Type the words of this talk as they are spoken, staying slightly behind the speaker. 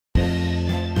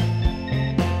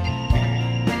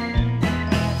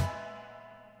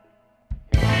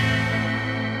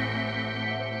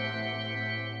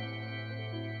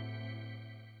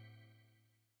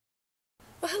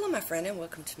my friend, and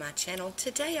welcome to my channel.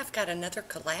 Today I've got another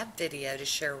collab video to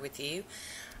share with you.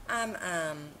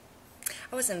 I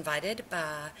was invited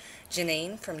by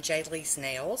Janine from Jaylies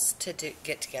Nails to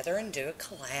get together and do a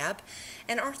collab,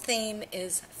 and our theme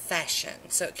is fashion.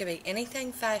 So it could be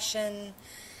anything fashion,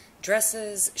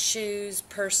 dresses, shoes,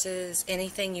 purses,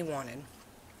 anything you wanted.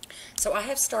 So I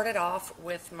have started off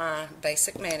with my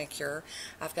basic manicure.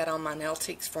 I've got on my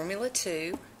Nailtiques Formula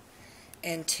 2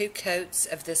 and 2 coats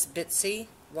of this Bitsy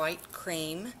white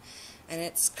cream, and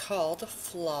it's called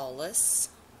Flawless,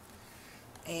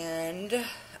 and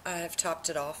I've topped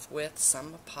it off with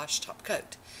some Posh Top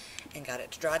Coat and got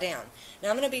it to dry down. Now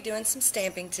I'm going to be doing some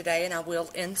stamping today, and I will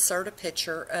insert a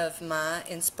picture of my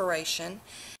inspiration.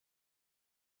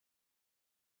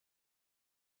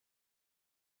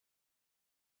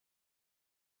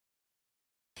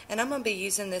 And I'm going to be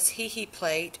using this Hee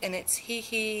plate, and it's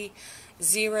Hee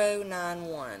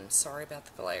 091. Sorry about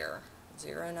the glare.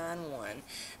 091. And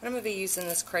I'm going to be using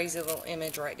this crazy little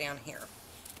image right down here.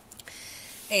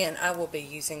 And I will be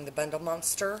using the Bundle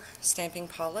Monster stamping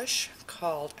polish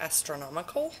called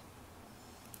Astronomical.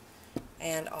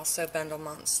 And also Bundle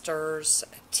Monster's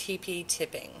TP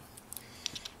Tipping.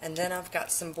 And then I've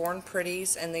got some Born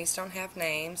Pretties, and these don't have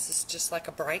names. It's just like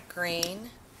a bright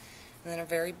green. And then a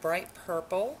very bright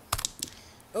purple,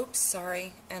 oops,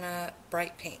 sorry, and a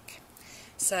bright pink.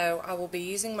 So I will be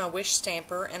using my Wish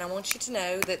stamper, and I want you to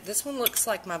know that this one looks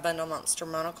like my Bundle Monster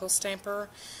Monocle stamper,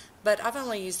 but I've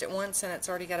only used it once and it's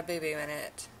already got a boo-boo in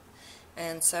it.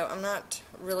 And so I'm not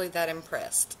really that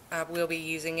impressed. I will be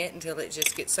using it until it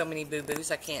just gets so many boo-boos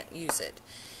I can't use it.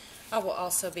 I will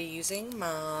also be using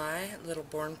my little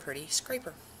Born Pretty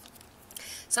scraper.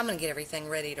 So I'm going to get everything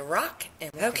ready to rock.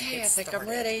 And okay, I think I'm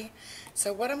ready.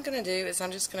 So what I'm going to do is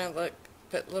I'm just going to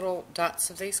put little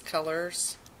dots of these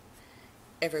colors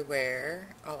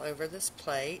everywhere, all over this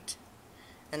plate.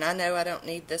 And I know I don't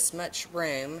need this much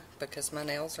room because my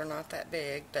nails are not that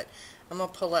big, but I'm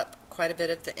going to pull up quite a bit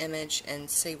of the image and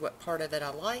see what part of it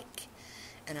I like.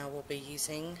 And I will be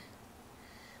using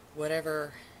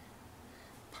whatever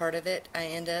part of it I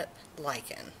end up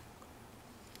liking.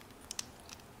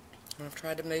 I've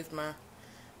tried to move my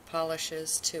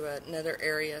polishes to another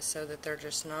area so that they're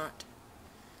just not,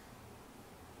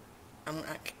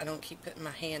 I don't keep putting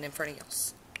my hand in front of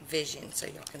y'all's vision so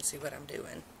y'all can see what I'm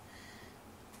doing.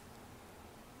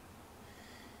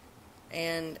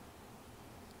 And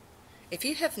if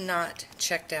you have not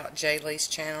checked out Jaylee's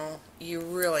channel, you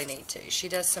really need to. She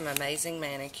does some amazing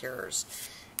manicures,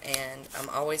 and I'm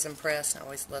always impressed, and I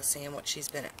always love seeing what she's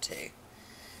been up to.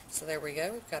 So there we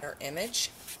go, we've got our image.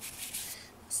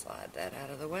 Slide that out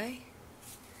of the way,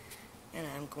 and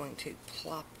I'm going to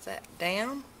plop that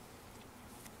down.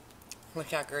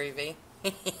 Look how groovy.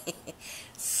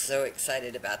 So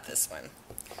excited about this one.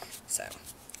 So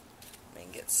let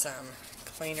me get some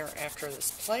cleaner after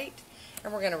this plate,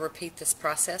 and we're going to repeat this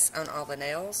process on all the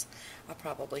nails. I'll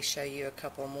probably show you a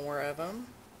couple more of them,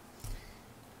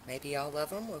 maybe all of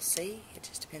them, we'll see. It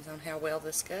just depends on how well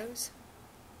this goes.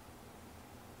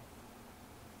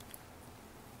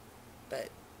 But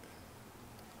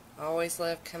I always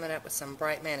love coming up with some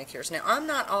bright manicures. Now, I'm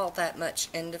not all that much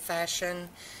into fashion.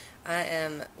 I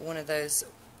am one of those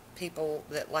people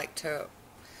that like to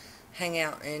hang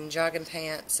out in jogging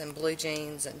pants and blue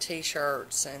jeans and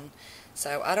t-shirts, and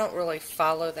so I don't really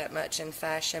follow that much in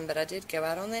fashion, but I did go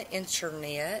out on the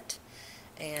internet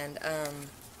and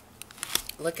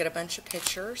look at a bunch of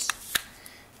pictures,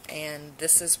 and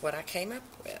this is what I came up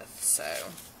with. So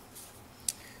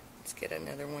let's get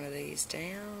another one of these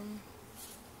down.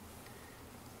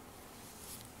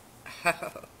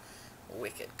 Oh,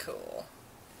 wicked cool.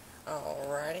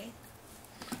 Alrighty.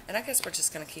 And I guess we're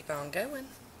just going to keep on going.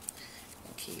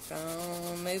 And keep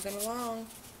on moving along.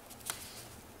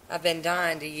 I've been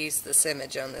dying to use this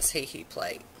image on this Hee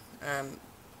plate.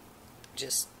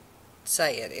 Just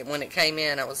saying. When it came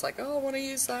in, I was like, oh, I want to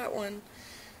use that one.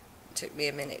 It took me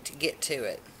a minute to get to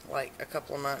it, like a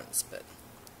couple of months, but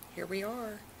here we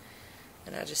are.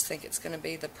 And I just think it's going to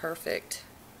be the perfect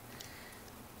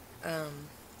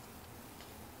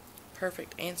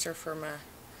perfect answer for my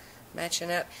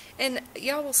matching up. And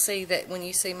y'all will see that when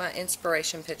you see my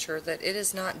inspiration picture that it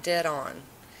is not dead on,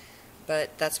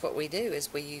 but that's what we do,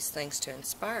 is we use things to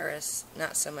inspire us,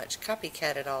 not so much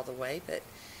copycat it all the way, but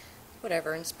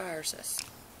whatever inspires us.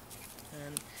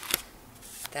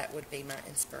 That would be my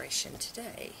inspiration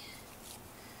today.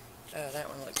 Oh, that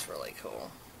one looks really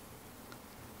cool.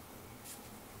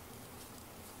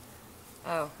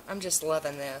 Oh, I'm just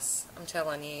loving this. I'm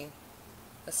telling you,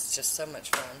 this is just so much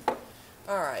fun.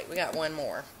 Alright, we got one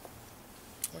more.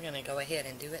 We're going to go ahead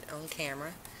and do it on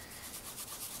camera.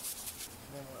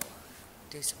 And then we'll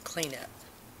do some cleanup.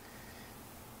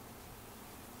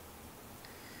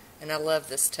 And I love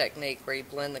this technique where you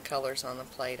blend the colors on the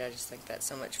plate. I just think that's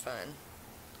so much fun.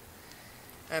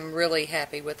 I'm really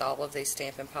happy with all of these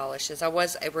stamping polishes. I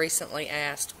was recently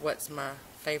asked what's my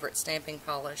favorite stamping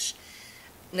polish.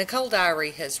 Nicole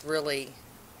Diary has really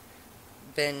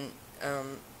been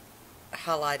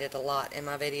highlighted a lot in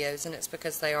my videos, and it's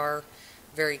because they are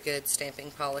very good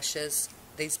stamping polishes.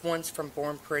 These ones from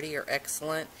Born Pretty are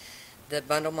excellent. The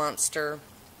Bundle Monster,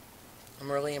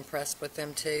 I'm really impressed with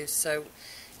them too. So,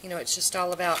 you know, it's just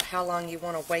all about how long you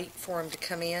want to wait for them to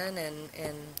come in,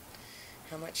 and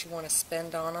how much you want to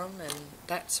spend on them, and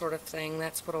that sort of thing.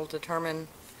 That's what will determine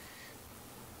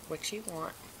what you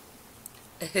want.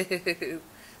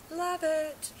 Love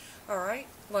it. Alright,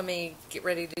 let me get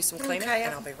ready to do some cleanup,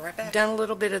 and I'll be right back. Done a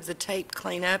little bit of the tape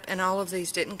cleanup, and all of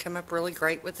these didn't come up really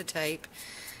great with the tape.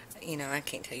 You know, I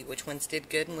can't tell you which ones did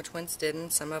good and which ones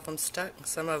didn't. Some of them stuck and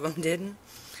some of them didn't.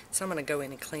 So I'm going to go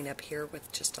in and clean up here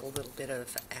with just a little bit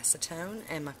of acetone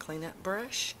and my cleanup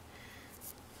brush.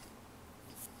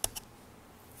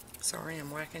 Sorry,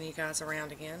 I'm whacking you guys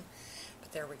around again.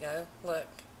 But there we go. Look.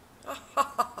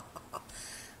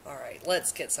 Alright,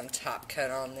 let's get some top coat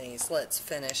on these. Let's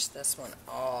finish this one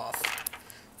off.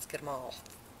 Let's get them all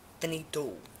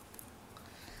finito.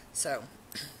 So,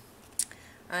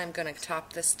 I'm going to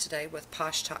top this today with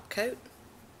Posh Top Coat.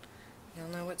 Y'all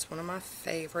know it's one of my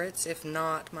favorites, if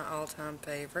not my all-time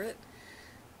favorite.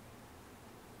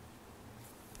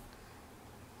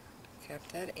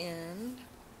 Kept that in.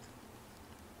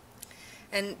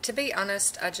 And to be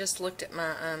honest, I just looked at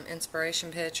my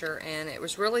inspiration picture, and it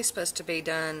was really supposed to be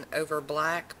done over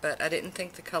black, but I didn't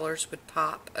think the colors would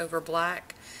pop over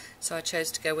black, so I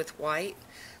chose to go with white.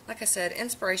 Like I said,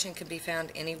 inspiration can be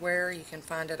found anywhere. You can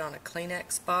find it on a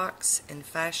Kleenex box, in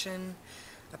fashion,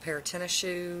 a pair of tennis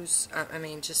shoes, I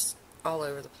mean, just all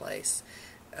over the place.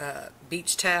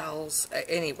 Beach towels,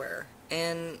 anywhere.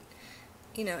 And,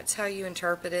 you know, it's how you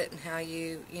interpret it and how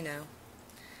you,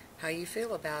 how you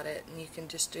feel about it, and you can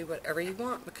just do whatever you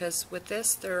want, because with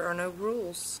this there are no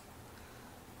rules.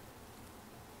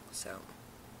 So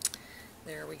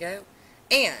there we go.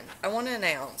 And I want to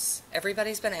announce,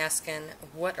 everybody's been asking,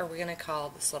 what are we going to call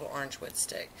this little orange wood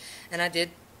stick? And I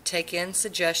did take in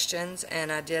suggestions,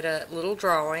 and I did a little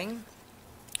drawing,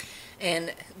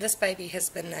 and this baby has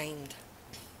been named.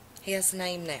 He has a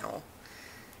name now,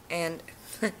 and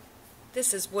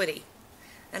this is Woody,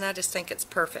 and I just think it's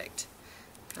perfect.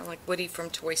 I like Woody from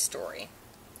Toy Story.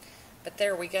 But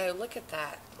there we go. Look at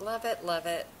that. Love it, love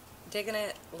it. Digging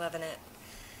it, loving it.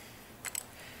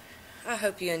 I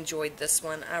hope you enjoyed this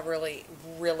one. I really,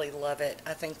 really love it.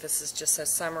 I think this is just so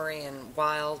summery and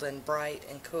wild and bright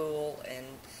and cool, and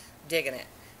digging it.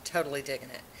 Totally digging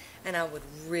it. And I would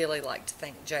really like to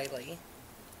thank Jayliey,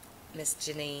 Miss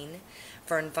Janine,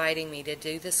 for inviting me to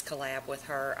do this collab with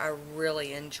her. I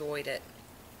really enjoyed it.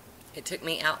 It took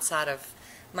me outside of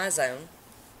my zone,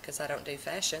 because I don't do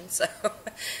fashion, so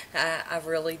I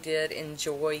really did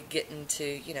enjoy getting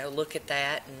to, look at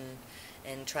that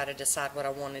and try to decide what I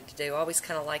wanted to do. I always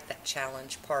kind of like that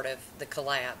challenge part of the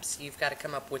collabs. You've got to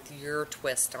come up with your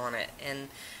twist on it, and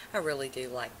I really do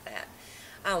like that.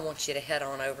 I want you to head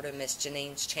on over to Miss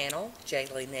Janine's channel,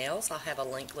 Jayliey Nails. I'll have a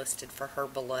link listed for her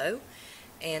below,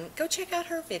 and go check out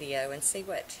her video and see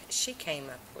what she came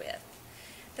up with.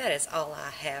 That is all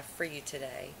I have for you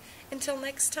today. Until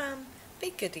next time, be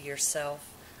good to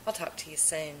yourself. I'll talk to you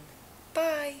soon.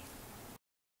 Bye.